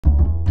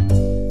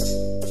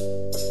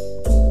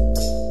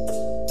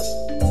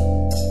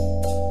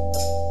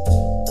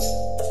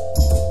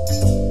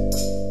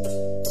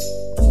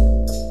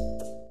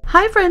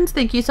Hi friends,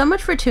 thank you so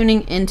much for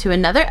tuning into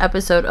another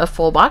episode of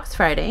Full Box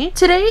Friday.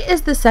 Today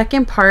is the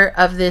second part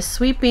of this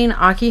sweeping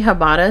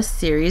Akihabara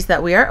series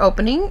that we are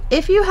opening.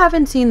 If you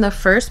haven't seen the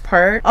first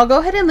part, I'll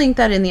go ahead and link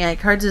that in the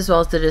iCards as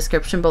well as the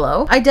description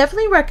below. I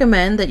definitely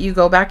recommend that you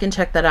go back and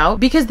check that out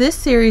because this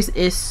series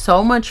is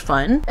so much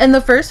fun and the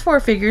first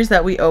 4 figures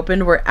that we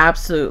opened were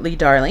absolutely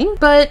darling.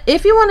 But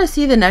if you want to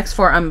see the next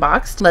 4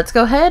 unboxed, let's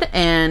go ahead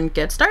and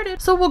get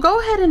started. So we'll go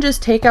ahead and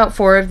just take out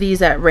 4 of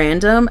these at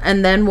random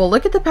and then we'll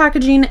look at the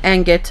packaging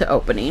and get to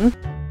opening.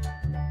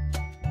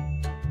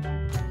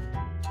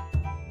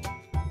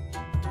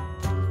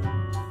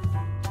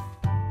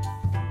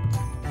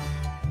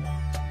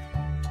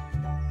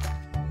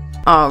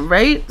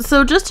 Alright,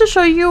 so just to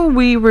show you,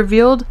 we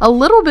revealed a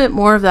little bit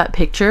more of that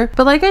picture,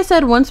 but like I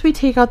said, once we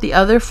take out the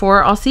other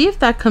 4, I'll see if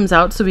that comes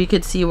out so we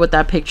could see what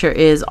that picture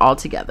is all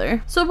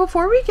together. So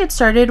before we get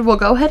started, we'll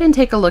go ahead and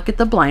take a look at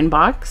the blind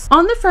box.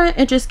 On the front,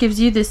 it just gives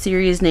you the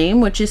series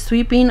name, which is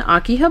Sweeping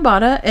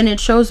Akihabara, and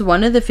it shows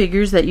one of the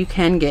figures that you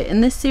can get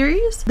in this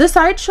series. The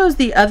side shows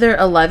the other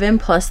 11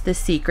 plus the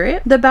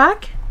secret. The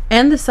back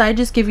and the side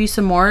just give you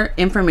some more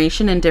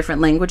information in different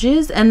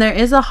languages, and there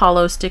is a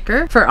hollow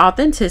sticker for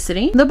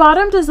authenticity. The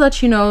bottom does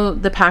let you know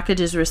the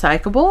package is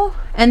recyclable,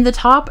 and the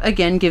top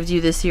again gives you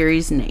the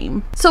series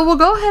name. So we'll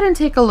go ahead and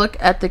take a look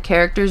at the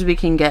characters we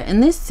can get in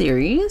this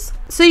series.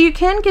 So you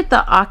can get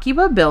the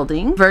Akiba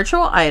building,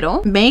 virtual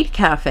idol, maid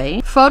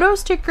cafe, photo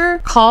sticker,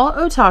 call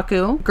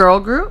otaku, girl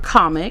group,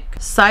 comic,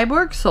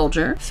 cyborg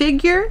soldier,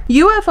 figure,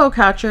 UFO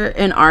catcher,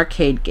 and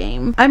arcade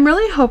game. I'm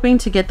really hoping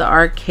to get the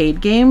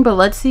arcade game, but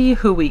let's see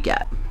who we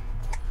get.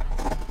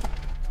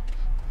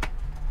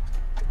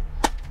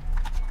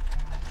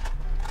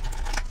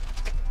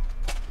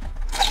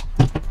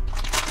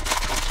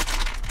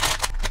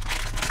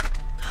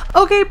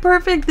 Okay,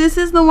 perfect. This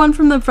is the one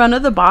from the front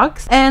of the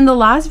box, and the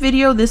last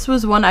video, this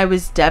was one I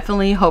was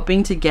definitely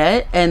hoping to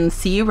get and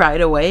see right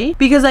away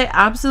because I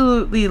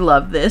absolutely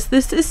love this.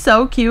 This is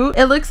so cute.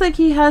 It looks like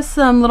he has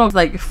some little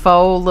like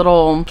faux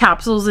little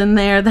capsules in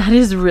there. That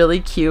is really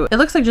cute. It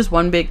looks like just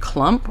one big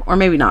clump, or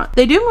maybe not.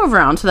 They do move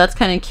around, so that's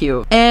kind of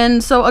cute.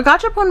 And so a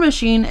gachapon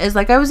machine is,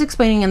 like I was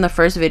explaining in the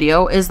first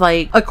video, is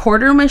like a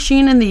quarter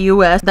machine in the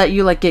US that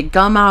you like get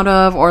gum out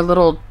of, or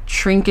little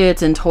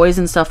trinkets and toys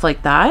and stuff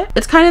like that.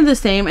 It's kind of the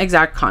same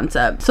exact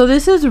concept. So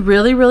this is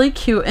really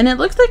cute, and it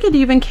looks like it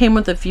even came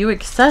with a few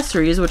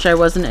accessories, which I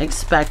wasn't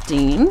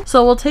expecting.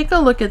 So we'll take a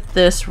look at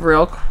this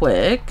real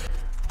quick.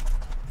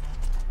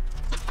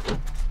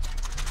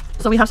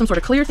 So we have some sort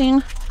of clear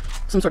thing,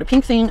 some sort of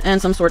pink thing,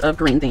 and some sort of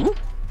green thing.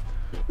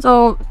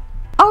 So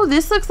oh,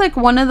 this looks like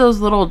one of those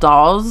little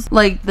dolls,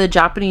 like the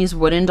Japanese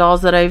wooden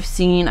dolls that I've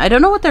seen. I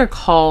don't know what they're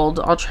called.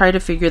 I'll try to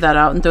figure that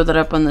out and throw that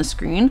up on the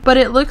screen. But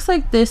it looks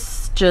like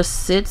this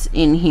just sits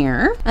in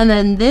here. And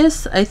then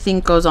this, I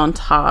think, goes on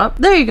top.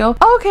 There you go.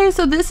 Okay,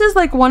 so this is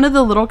like one of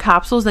the little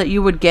capsules that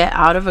you would get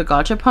out of a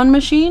gachapon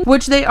machine,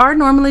 which they are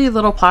normally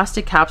little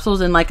plastic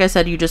capsules. And like I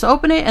said, you just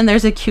open it and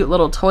there's a cute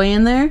little toy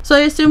in there. So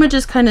I assume it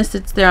just kind of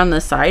sits there on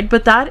the side.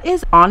 But that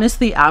is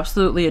honestly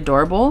absolutely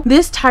adorable.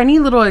 This tiny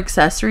little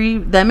accessory,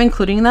 them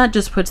including that,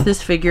 just puts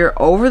this figure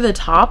over the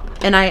top,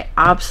 and I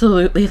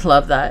absolutely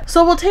love that.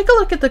 So we'll take a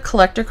look at the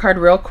collector card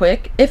real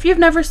quick. If you've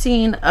never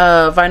seen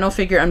a vinyl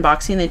figure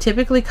unboxing, they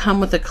typically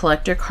come with a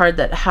collector card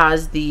that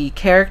has the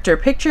character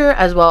picture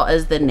as well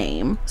as the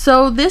name.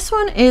 So this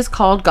one is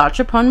called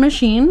Gachapon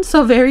Machine.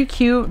 So very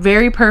cute,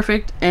 very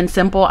perfect and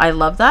simple. I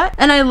love that,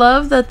 and I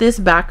love that this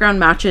background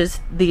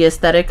matches the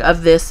aesthetic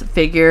of this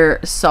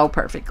figure so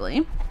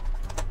perfectly.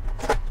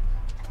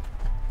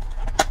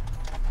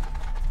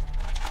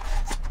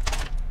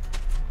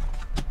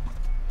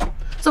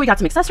 So we got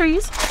some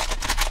accessories.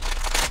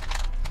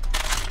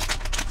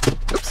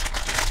 Oops.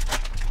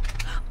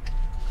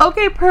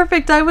 Okay,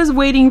 perfect. I was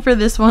waiting for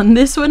this one.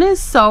 This one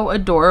is so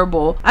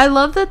adorable. I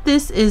love that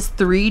this is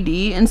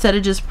 3D instead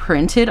of just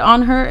printed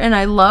on her, and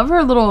I love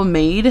her little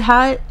maid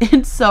hat.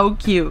 It's so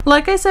cute.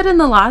 Like I said in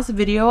the last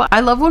video, I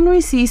love when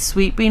we see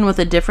sweeping with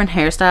a different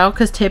hairstyle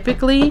because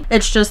typically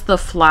it's just the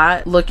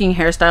flat looking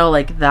hairstyle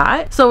like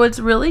that. So it's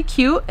really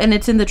cute, and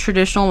it's in the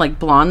traditional like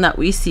blonde that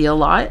we see a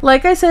lot.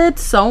 Like I said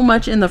so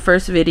much in the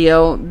first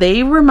video,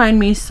 they remind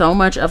me so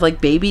much of like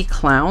baby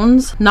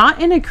clowns,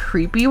 not in a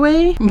creepy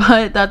way,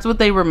 but that's what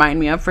they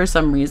remind me of for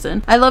some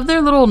reason. I love their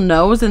little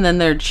nose and then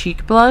their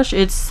cheek blush.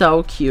 It's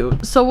so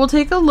cute. So we'll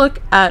take a look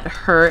at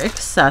her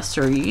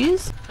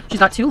accessories. She's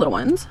got 2 little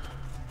ones.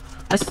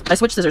 I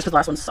switched scissors because the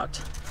last one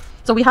sucked.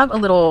 So we have a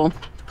little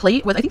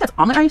plate with, I think that's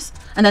omelet rice,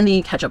 and then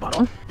the ketchup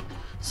bottle.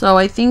 So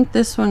I think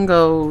this one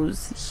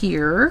goes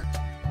here.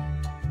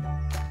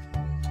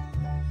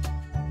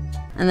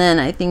 And then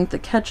I think the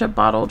ketchup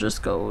bottle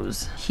just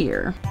goes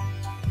here.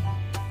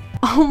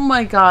 Oh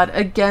my god,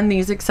 again,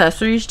 these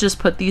accessories just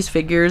put these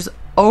figures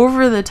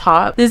over the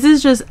top. This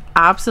is just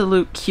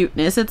absolute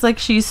cuteness. It's like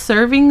she's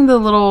serving the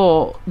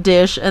little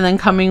dish and then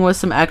coming with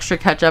some extra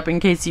ketchup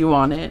in case you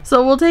want it.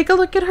 So we'll take a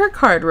look at her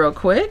card real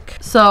quick.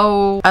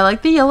 So I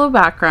like the yellow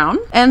background,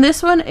 and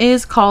this one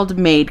is called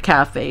Maid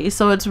Cafe.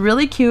 So it's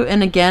really cute,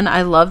 and again,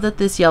 I love that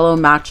this yellow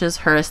matches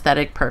her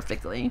aesthetic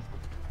perfectly.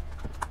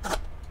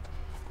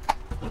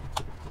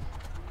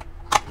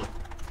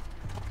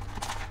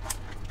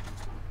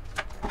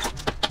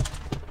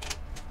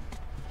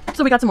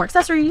 So we got some more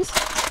accessories.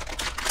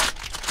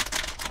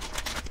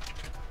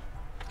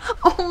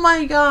 Oh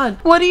my god,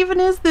 what even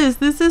is this?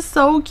 This is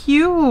so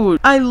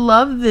cute. I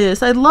love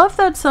this. I love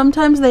that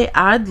sometimes they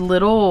add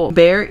little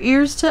bear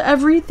ears to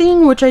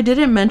everything, which I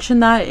didn't mention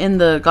that in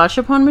the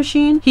gachapon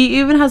machine. He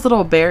even has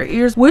little bear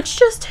ears, which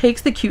just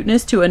takes the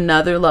cuteness to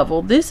another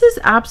level. This is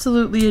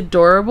absolutely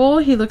adorable.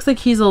 He looks like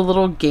he's a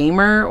little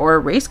gamer or a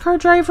race car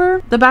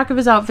driver. The back of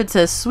his outfit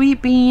says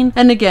Sweet Bean,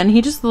 and again,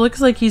 he just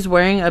looks like he's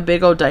wearing a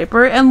big old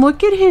diaper, and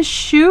look at his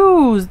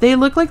shoes. They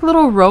look like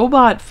little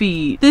robot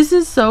feet. This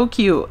is so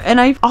cute,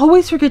 and I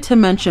always forget to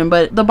mention,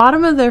 but the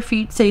bottom of their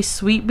feet say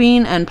Sweet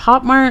Bean and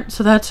POPMART,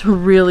 so that's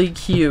really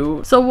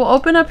cute. So we'll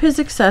open up his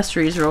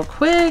accessories real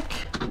quick.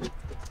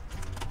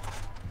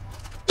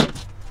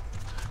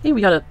 Hey,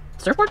 we got a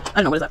surfboard?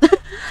 I don't know, what is that?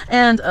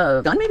 And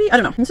a gun maybe? I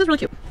don't know. This is really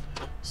cute.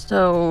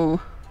 So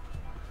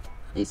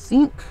I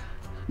think,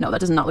 no, that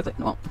does not look like,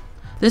 well,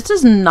 this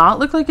does not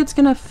look like it's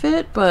gonna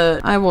fit,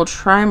 but I will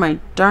try my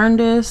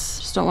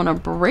darndest. Just don't want to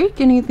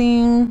break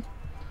anything.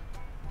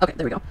 Okay,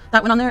 there we go.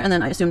 That went on there, and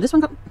then I assume this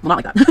one well,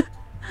 not like that.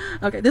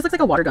 Okay, this looks like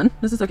a water gun.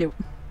 This is so cute.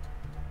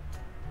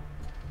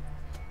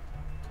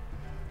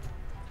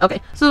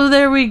 Okay, so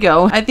there we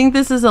go. I think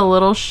this is a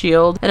little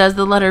shield. It has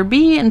the letter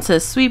B and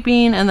says Sweet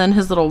Bean, and then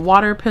his little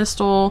water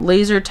pistol,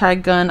 laser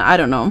tag gun, I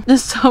don't know.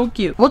 It's so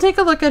cute. We'll take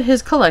a look at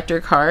his collector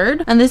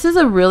card, and this is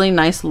a really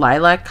nice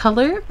lilac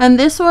color, and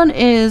this one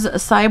is a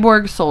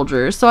Cyborg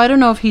Soldier. So I don't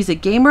know if he's a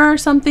gamer or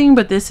something,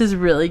 but this is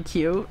really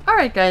cute.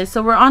 Alright guys,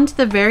 so we're on to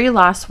the very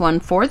last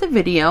one for the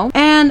video,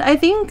 and I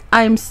think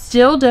I'm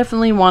still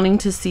definitely wanting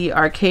to see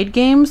arcade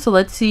games, so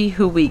let's see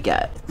who we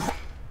get.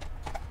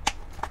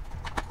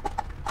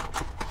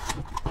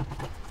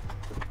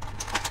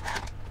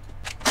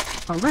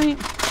 All right.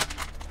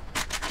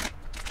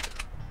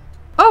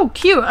 Oh,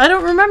 cute. I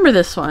don't remember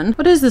this one.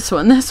 What is this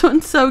one? This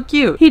one's so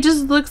cute. He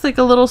just looks like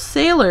a little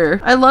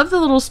sailor. I love the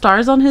little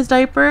stars on his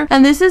diaper.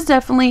 And this is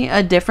definitely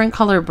a different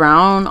color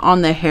brown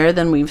on the hair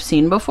than we've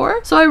seen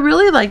before. So I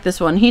really like this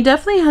one. He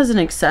definitely has an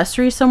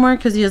accessory somewhere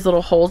because he has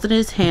little holes in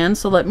his hands.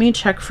 So let me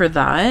check for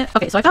that.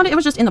 Okay, so I found it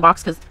was just in the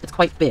box because it's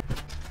quite big.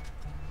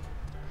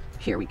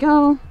 Here we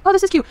go. Oh,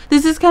 this is cute.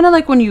 This is kind of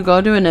like when you go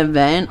to an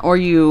event or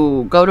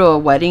you go to a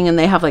wedding and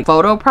they have like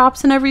photo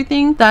props and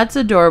everything. That's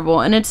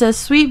adorable. And it says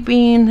Sweet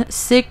Bean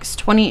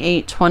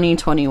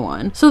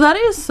 6/28/2021. So that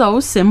is so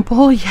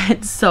simple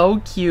yet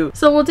so cute.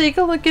 So we'll take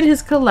a look at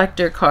his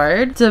collector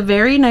card. It's a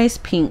very nice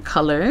pink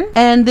color.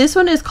 And this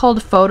one is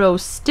called Photo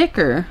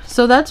Sticker.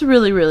 So that's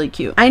really, really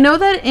cute. I know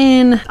that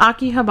in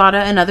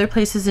Akihabara and other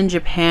places in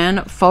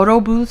Japan,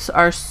 photo booths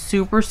are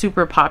super,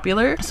 super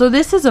popular. So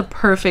this is a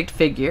perfect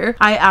figure.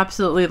 I absolutely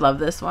love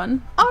this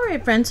one.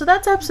 Alright friends, so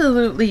that's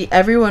absolutely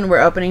everyone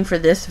we're opening for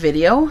this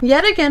video.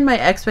 Yet again, my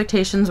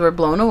expectations were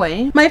blown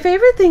away. My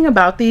favorite thing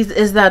about these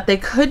is that they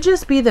could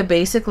just be the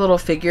basic little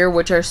figure,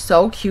 which are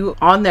so cute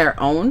on their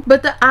own,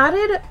 but the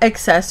added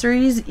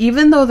accessories,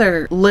 even though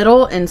they're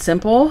little and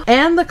simple,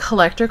 and the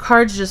collector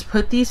cards just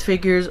put these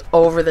figures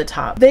over the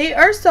top. They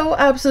are so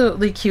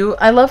absolutely cute.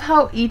 I love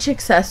how each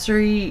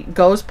accessory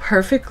goes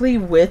perfectly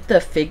with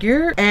the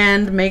figure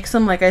and makes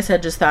them, like I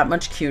said, just that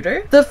much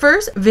cuter. The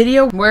first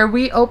video where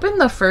we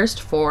opened the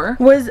first 4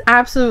 was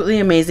absolutely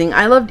amazing.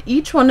 I loved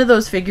each one of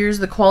those figures.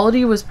 The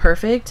quality was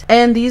perfect,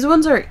 and these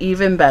ones are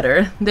even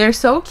better. They're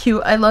so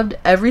cute. I loved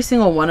every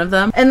single one of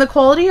them, and the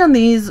quality on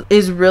these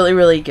is really,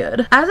 really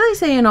good. As I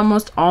say in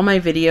almost all my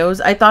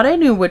videos, I thought I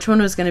knew which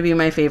one was going to be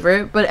my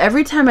favorite, but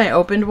every time I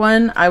opened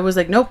one, I was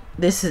like, nope,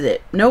 this is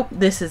it. Nope,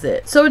 this is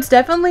it. So it's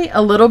definitely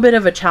a little bit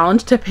of a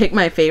challenge to pick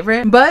my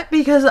favorite, but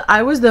because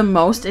I was the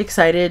most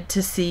excited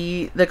to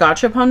see the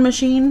gachapon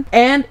machine,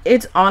 and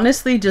it's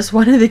honestly just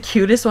one of the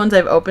cutest ones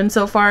I've opened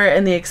so far,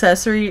 and the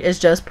accessory is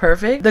just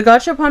perfect. The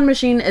gachapon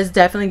machine is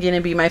definitely going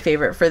to be my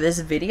favorite for this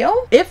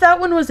video. If that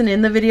one wasn't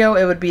in the video,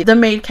 it would be the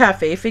Maid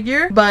Cafe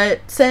figure,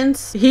 but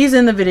since he's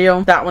in the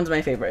video, that one's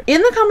my favorite.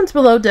 In the comments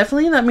below,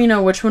 definitely let me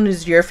know which one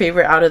is your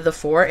favorite out of the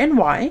 4 and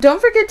why.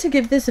 Don't forget to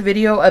give this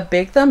video a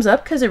big thumbs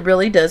up because it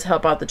really does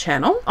help out the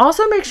channel.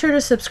 Also, make sure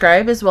to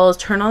subscribe as well as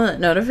turn on that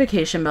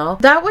notification bell.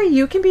 That way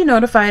you can be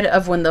notified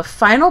of when the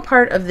final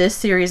part of this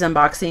series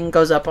unboxing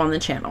goes up on the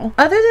channel.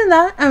 Other than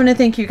that, I'm going to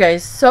thank you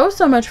guys so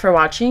much for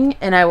watching,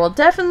 and I will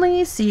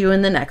definitely see you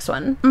in the next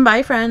one.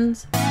 Bye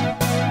friends.